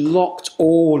 and she locked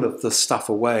all of the stuff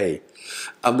away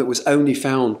that was only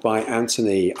found by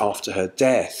Anthony after her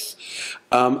death.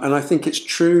 And I think it's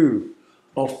true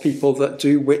of people that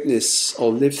do witness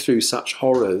or live through such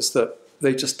horrors that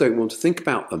they just don't want to think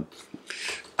about them.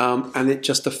 And it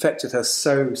just affected her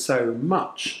so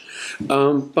much.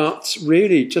 But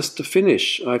really, just to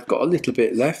finish, I've got a little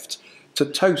bit left to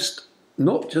toast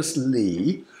not just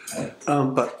Lee,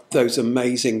 but those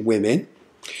amazing women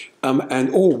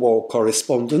and all war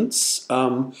correspondents.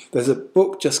 There's a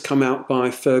book just come out by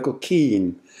Fergal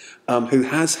Keane, who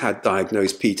has had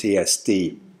diagnosed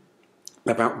PTSD,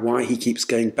 about why he keeps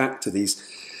going back to these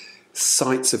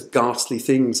sites of ghastly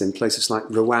things in places like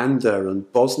Rwanda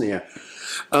and Bosnia,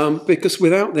 because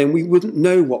without them we wouldn't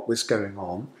know what was going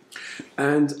on.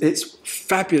 And it's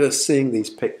fabulous seeing these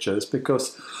pictures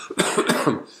because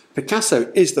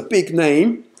Picasso is the big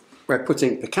name. We're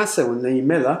putting Picasso and Lee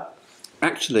Miller.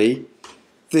 Actually,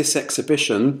 this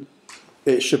exhibition,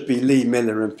 it should be Lee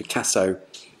Miller and Picasso.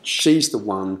 She's the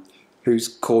one who's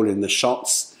calling the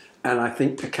shots, and I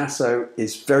think Picasso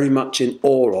is very much in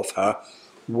awe of her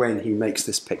when he makes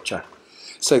this picture.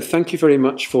 So thank you very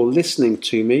much for listening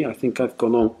to me. I think I've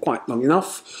gone on quite long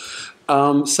enough.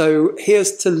 So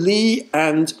here's to Lee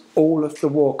and all of the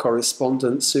war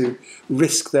correspondents who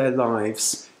risk their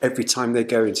lives every time they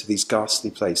go into these ghastly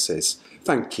places.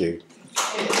 Thank you.